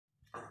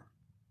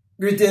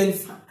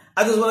Greetings.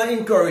 I just want to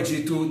encourage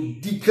you to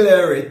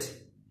declare it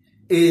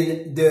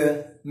in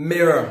the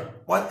mirror.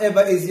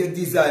 Whatever is your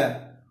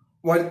desire,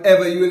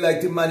 whatever you would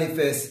like to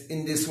manifest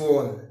in this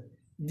world,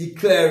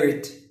 declare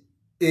it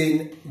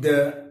in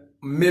the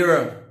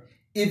mirror.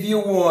 If you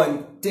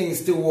want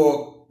things to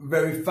work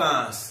very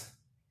fast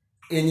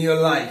in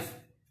your life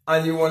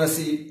and you want to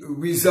see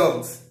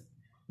results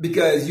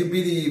because you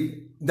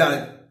believe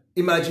that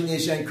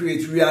imagination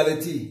creates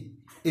reality,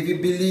 if you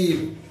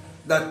believe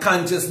that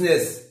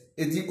consciousness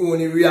is the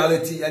only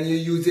reality and you're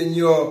using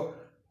your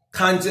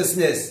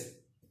consciousness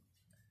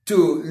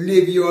to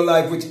live your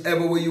life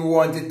whichever way you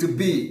want it to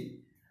be,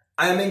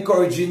 I am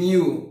encouraging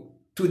you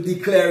to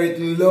declare it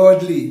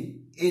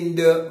loudly in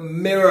the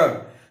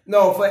mirror.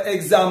 Now, for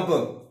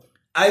example,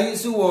 I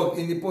used to work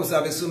in the post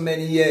office for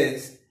many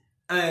years,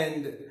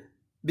 and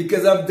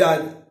because of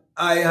that,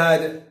 I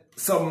had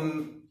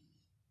some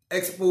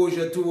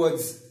exposure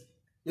towards,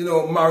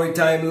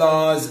 maritime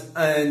laws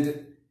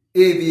and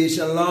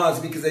aviation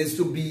laws, because I used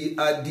to be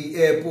at the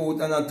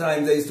airport and at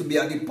times I used to be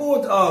at the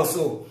port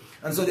also.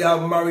 And so they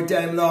have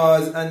maritime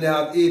laws and they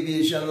have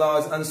aviation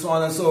laws and so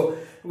on. And so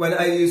when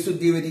I used to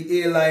deal with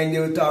the airline, they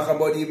would talk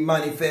about the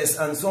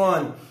manifest and so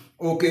on.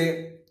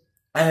 Okay.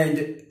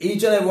 And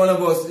each and every one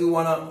of us, we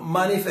want to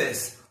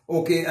manifest.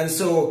 Okay. And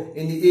so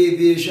in the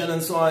aviation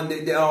and so on,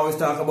 they always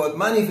talk about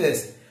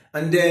manifest.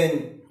 And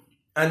then,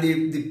 and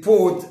the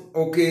port,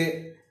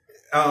 okay,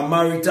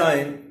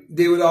 maritime,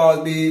 they will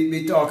all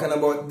be talking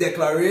about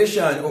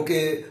declaration,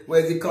 okay,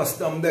 where's the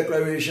custom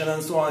declaration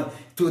and so on,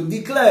 to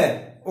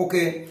declare,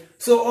 okay.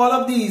 So all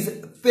of these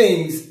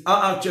things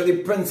are actually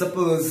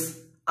principles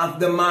of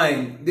the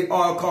mind. They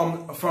all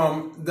come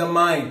from the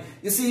mind.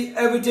 You see,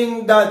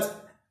 everything that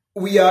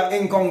we are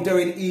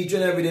encountering each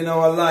and every day in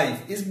our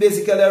life is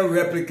basically a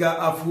replica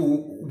of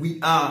who we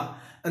are.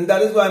 And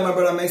that is why, my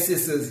brother, my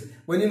sisters,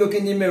 when you look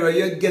in the mirror,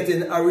 you're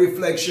getting a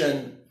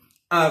reflection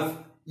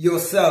of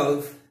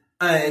yourself,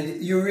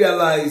 and you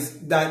realize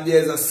that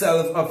there's a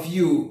self of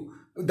you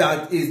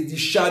that is the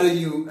shadow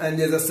you, and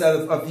there's a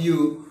self of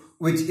you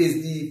which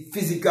is the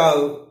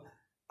physical,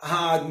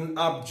 hard and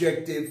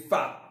objective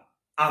fact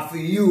of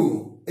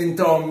you, in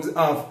terms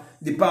of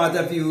the part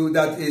of you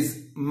that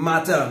is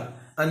matter,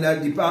 and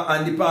the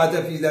part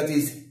of you that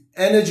is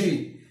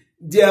energy.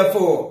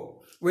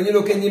 Therefore, when you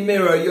look in the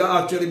mirror, you're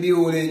actually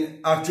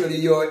beholding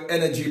your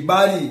energy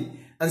body.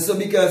 And so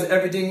because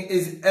everything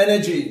is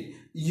energy,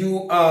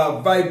 you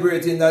are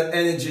vibrating that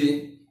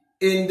energy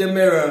in the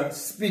mirror,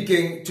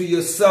 speaking to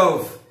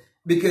yourself,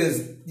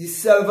 because the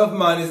self of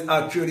man is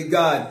actually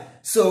God.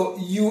 So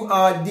you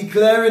are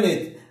declaring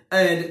it.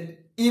 And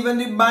even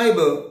the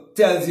Bible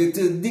tells you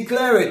to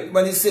declare it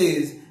when it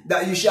says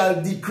that you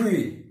shall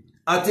decree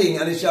a thing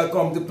and it shall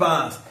come to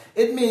pass.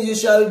 It means you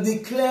shall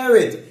declare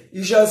it.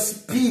 You shall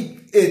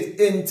speak it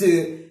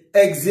into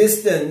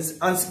existence.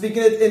 And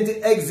speaking it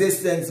into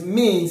existence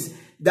means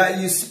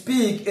that you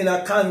speak in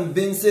a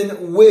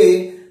convincing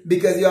way,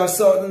 because you have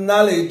certain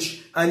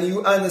knowledge and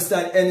you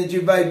understand energy,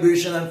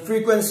 vibration and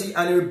frequency,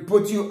 and it will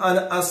put you on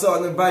a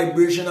certain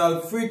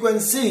vibrational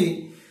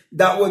frequency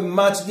that would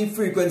match the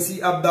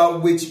frequency of that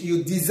which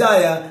you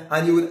desire,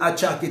 and you would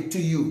attract it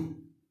to you.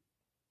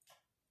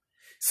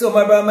 So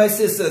my brother, my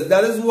sisters,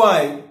 that is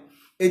why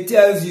it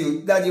tells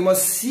you that you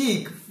must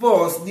seek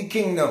first the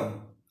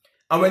kingdom.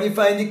 And when you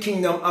find the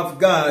kingdom of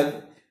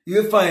God,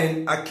 you will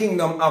find a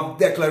kingdom of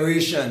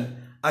declaration.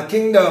 A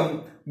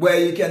kingdom where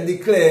you can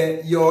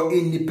declare your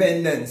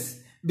independence,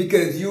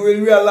 because you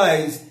will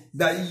realize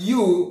that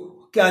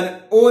you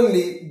can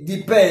only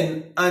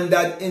depend on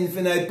that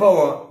infinite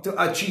power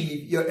to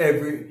achieve your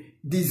every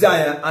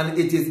desire, and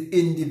it is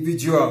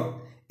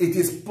individual. It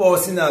is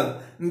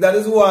personal. And that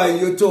is why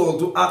you're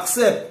told to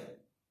accept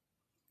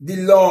the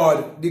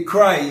Lord, the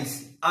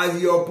Christ, as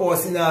your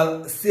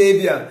personal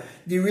Savior.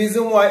 The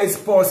reason why it's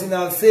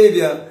personal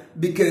Savior,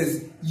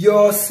 because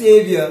your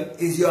Savior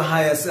is your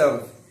higher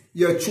self,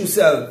 your true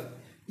self,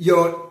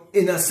 your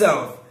inner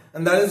self.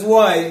 And that is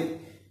why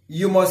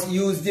you must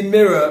use the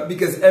mirror,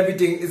 because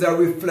everything is a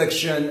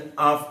reflection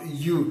of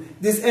you.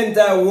 This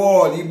entire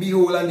world you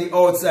behold on the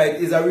outside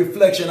is a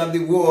reflection of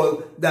the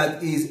world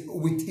that is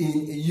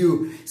within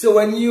you. So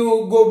when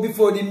you go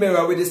before the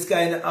mirror with this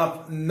kind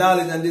of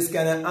knowledge and this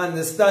kind of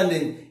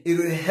understanding, it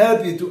will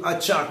help you to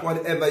attract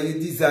whatever you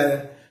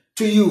desire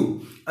to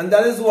you. And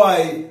that is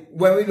why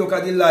when we look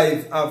at the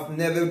life of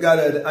Neville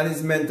Goddard and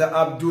his mentor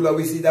Abdullah,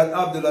 we see that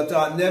Abdullah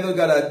taught Neville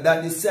Goddard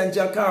that the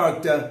central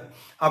character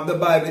of the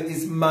Bible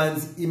is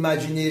man's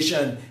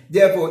imagination.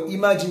 Therefore,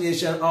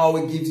 imagination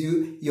always gives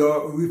you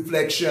your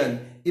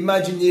reflection.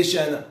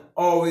 Imagination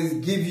always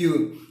gives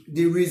you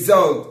the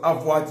result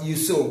of what you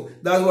sow.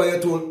 That's why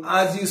you're told,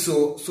 as you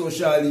sow, so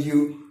shall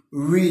you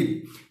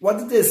reap. What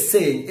it is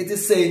saying? It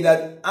is saying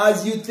that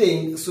as you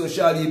think, so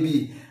shall you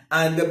be.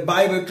 And the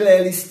Bible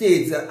clearly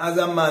states that as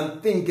a man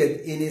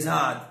thinketh in his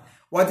heart.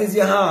 What is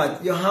your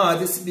heart? Your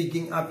heart is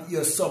speaking of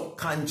your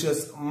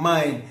subconscious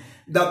mind.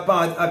 That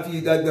part of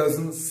you that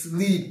doesn't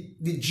sleep,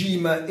 the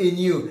dreamer in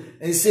you.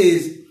 And it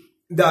says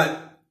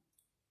that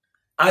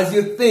as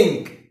you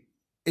think,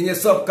 in your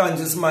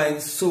subconscious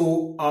mind,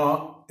 so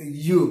are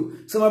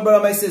you. So my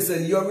brother, my sister,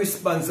 you're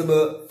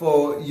responsible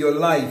for your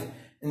life.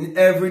 And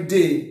every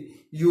day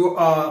you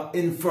are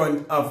in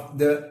front of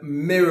the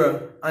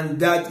mirror. And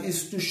that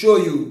is to show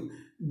you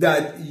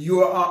that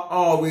you are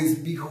always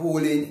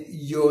beholding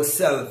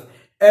yourself.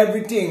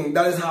 Everything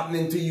that is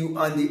happening to you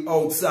on the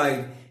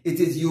outside, it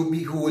is you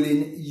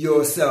beholding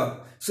yourself.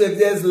 So if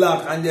there's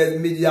lack and there's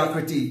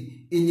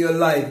mediocrity in your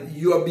life,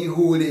 you are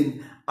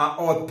beholding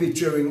or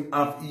picturing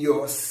of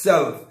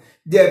yourself.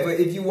 Therefore,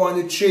 if you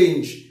want to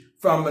change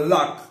from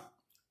lack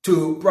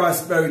to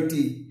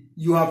prosperity,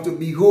 you have to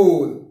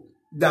behold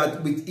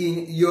that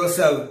within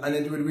yourself, and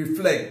it will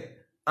reflect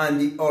on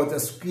the outer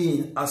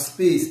screen of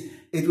space.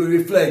 It will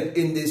reflect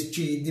in this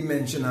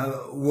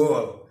three-dimensional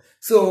world.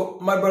 So,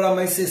 my brother,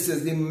 my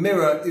sisters, the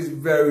mirror is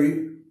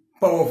very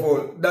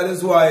powerful. That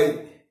is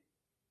why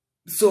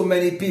so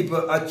many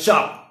people are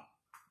chopped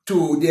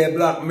to their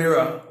black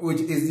mirror,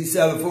 which is the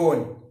cell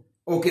phone.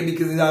 Okay,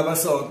 because it has a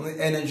certain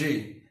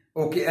energy.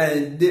 Okay,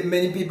 and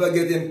many people are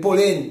getting pulled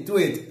into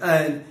it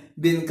and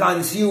being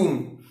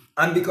consumed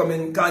and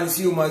becoming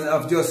consumers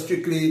of just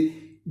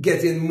strictly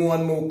getting more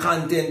and more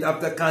content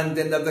after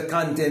content after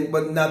content,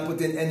 but not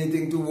putting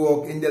anything to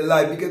work in their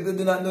life because they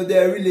do not know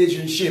their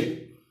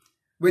relationship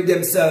with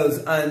themselves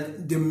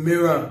and the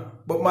mirror.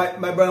 But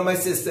my brother, my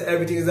sister,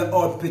 everything is an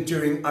out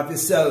picturing of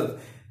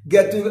yourself.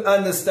 Get to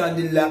understand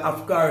the law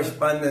of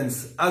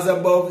correspondence. As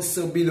above,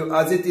 so below.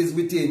 As it is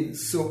within,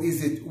 so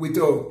is it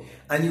without.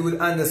 And you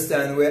will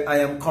understand where I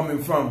am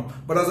coming from.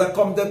 But as I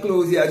come to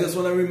close here, I just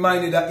want to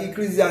remind you that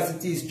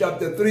Ecclesiastes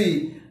chapter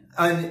 3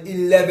 and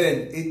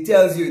 11, it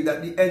tells you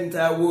that the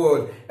entire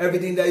world,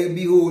 everything that you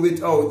behold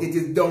without, it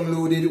is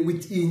downloaded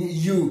within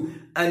you.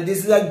 And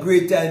this is a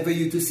great time for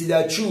you to see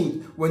that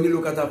truth when you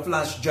look at a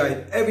flash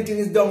drive. Everything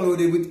is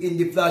downloaded within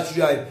the flash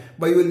drive,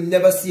 but you will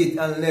never see it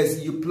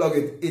unless you plug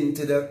it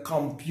into the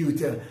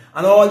computer.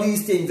 And all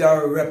these things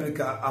are a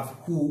replica of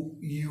who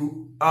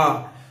you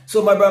are.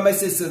 So my brother, my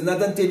sisters,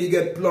 not until you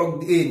get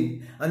plugged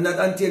in, and not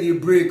until you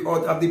break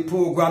out of the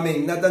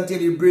programming, not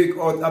until you break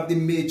out of the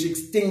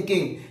matrix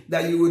thinking,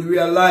 that you would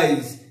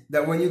realize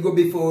that when you go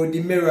before the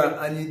mirror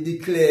and you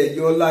declare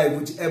your life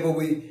whichever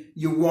way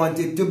you want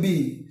it to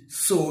be,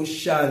 so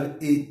shall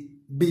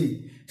it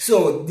be.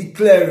 So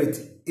declare it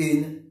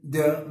in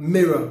the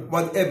mirror.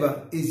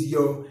 Whatever is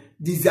your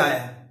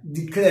desire,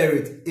 declare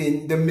it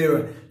in the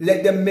mirror.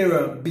 Let the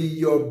mirror be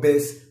your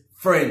best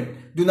friend.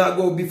 Do not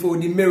go before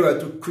the mirror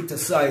to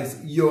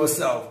criticize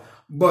yourself,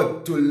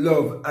 but to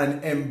love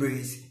and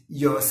embrace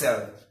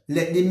yourself.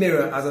 Let the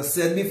mirror, as I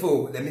said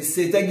before, let me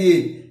say it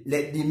again,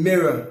 let the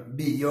mirror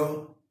be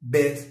your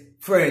best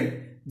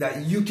friend,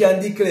 that you can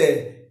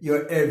declare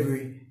your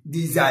every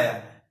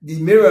desire. The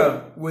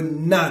mirror will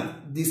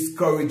not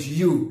discourage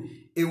you.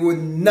 It will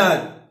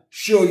not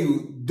show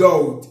you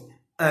doubt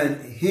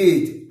and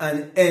hate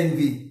and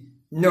envy.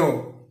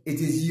 No, it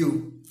is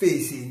you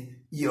facing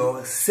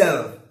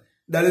yourself.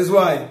 That is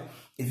why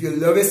if you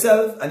love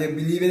yourself and you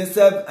believe in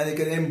yourself and you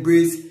can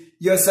embrace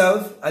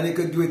yourself and you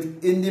can do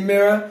it in the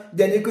mirror,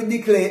 then you could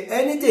declare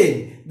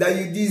anything that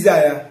you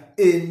desire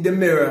in the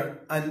mirror,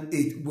 and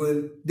it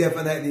will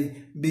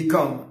definitely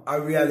become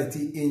a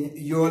reality in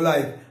your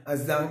life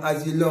as long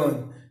as you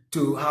learn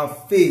to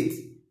have faith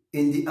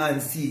in the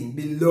unseen.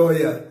 Be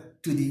loyal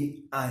to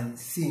the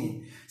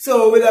unseen.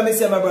 So with that,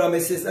 my brother, my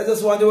sister, I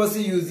just want us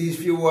to use these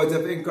few words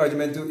of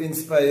encouragement to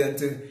inspire and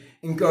to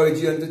encourage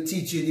you and to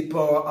teach you the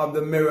power of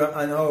the mirror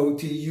and how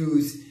to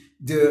use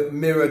the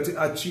mirror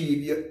to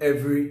achieve your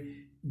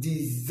every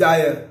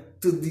desire,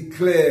 to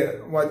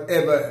declare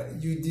whatever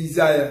you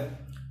desire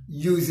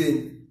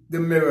using the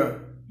mirror,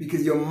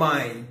 because your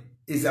mind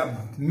is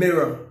a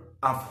mirror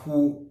of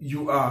who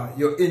you are.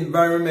 Your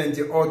environment,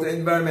 your outer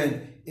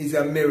environment is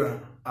a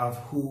mirror of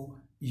who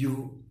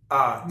you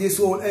are. This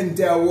whole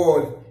entire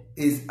world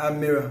is a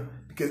mirror,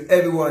 because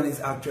everyone is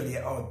actually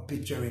out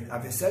picturing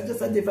of yourself,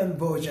 just a different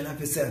version of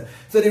yourself.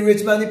 So the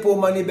rich man, the poor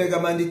man, the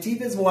beggar man, the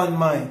thief is one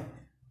mind,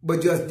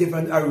 but just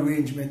different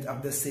arrangement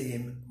of the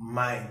same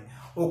mind.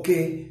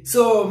 Okay,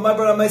 so my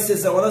brother, my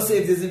sister, I want to say,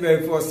 if this is the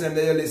very first time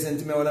that you're listening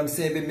to me, what I'm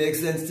saying, if it makes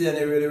sense to you and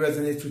it really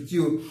resonates with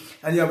you,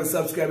 and you haven't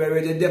subscribed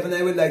already,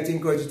 definitely would like to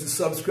encourage you to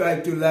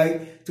subscribe, to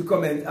like, to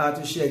comment, or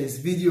to share this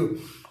video.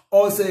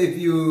 Also, if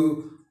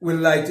you would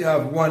like to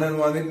have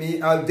one-on-one with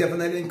me, I'll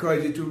definitely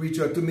encourage you to reach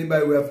out to me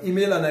by way of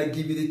email, and I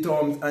give you the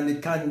terms and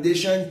the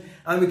conditions,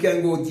 and we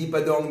can go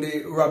deeper down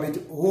the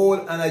rabbit hole,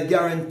 and I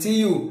guarantee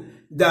you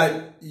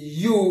that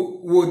you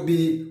would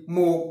be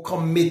more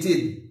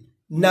committed,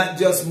 not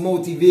just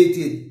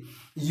motivated.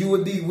 You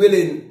would be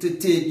willing to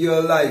take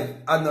your life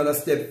another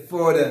step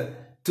further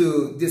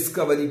to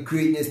discover the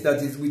greatness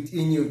that is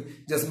within you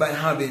just by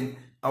having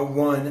a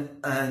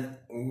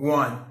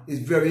one-on-one. It's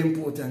very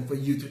important for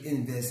you to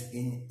invest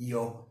in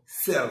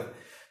yourself.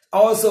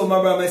 Also, my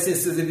brother, my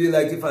sisters, if you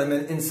like to follow me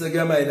on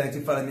Instagram, I'd like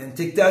to follow me on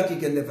TikTok, you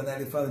can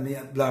definitely follow me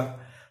at Black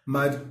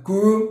Mad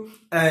Guru.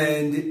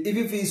 And if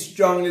you feel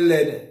strongly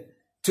led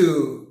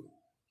to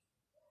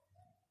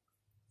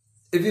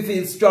If you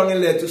feel strongly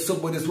led to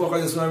support this work,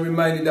 I just want to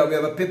remind you that we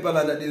have a PayPal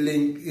and that the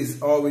link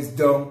is always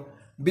down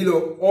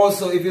below.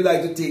 Also, if you'd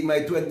like to take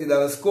my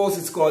 $20 course,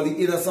 it's called The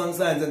Inner Sun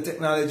Science and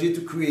Technology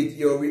to Create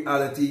Your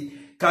Reality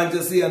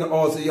Consciously. And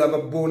also you have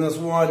a bonus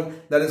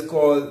one that is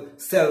called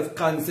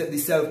Self-Concept, the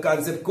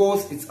Self-Concept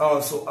course. It's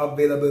also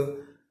available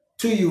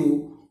to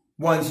you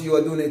once you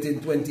are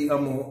donating $20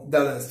 or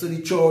more. So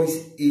the choice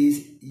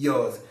is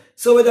yours.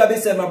 So with that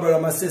being said, my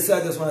brother, my sister,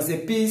 I just want to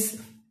say peace.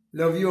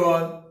 Love you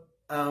all.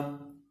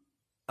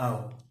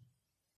 Out.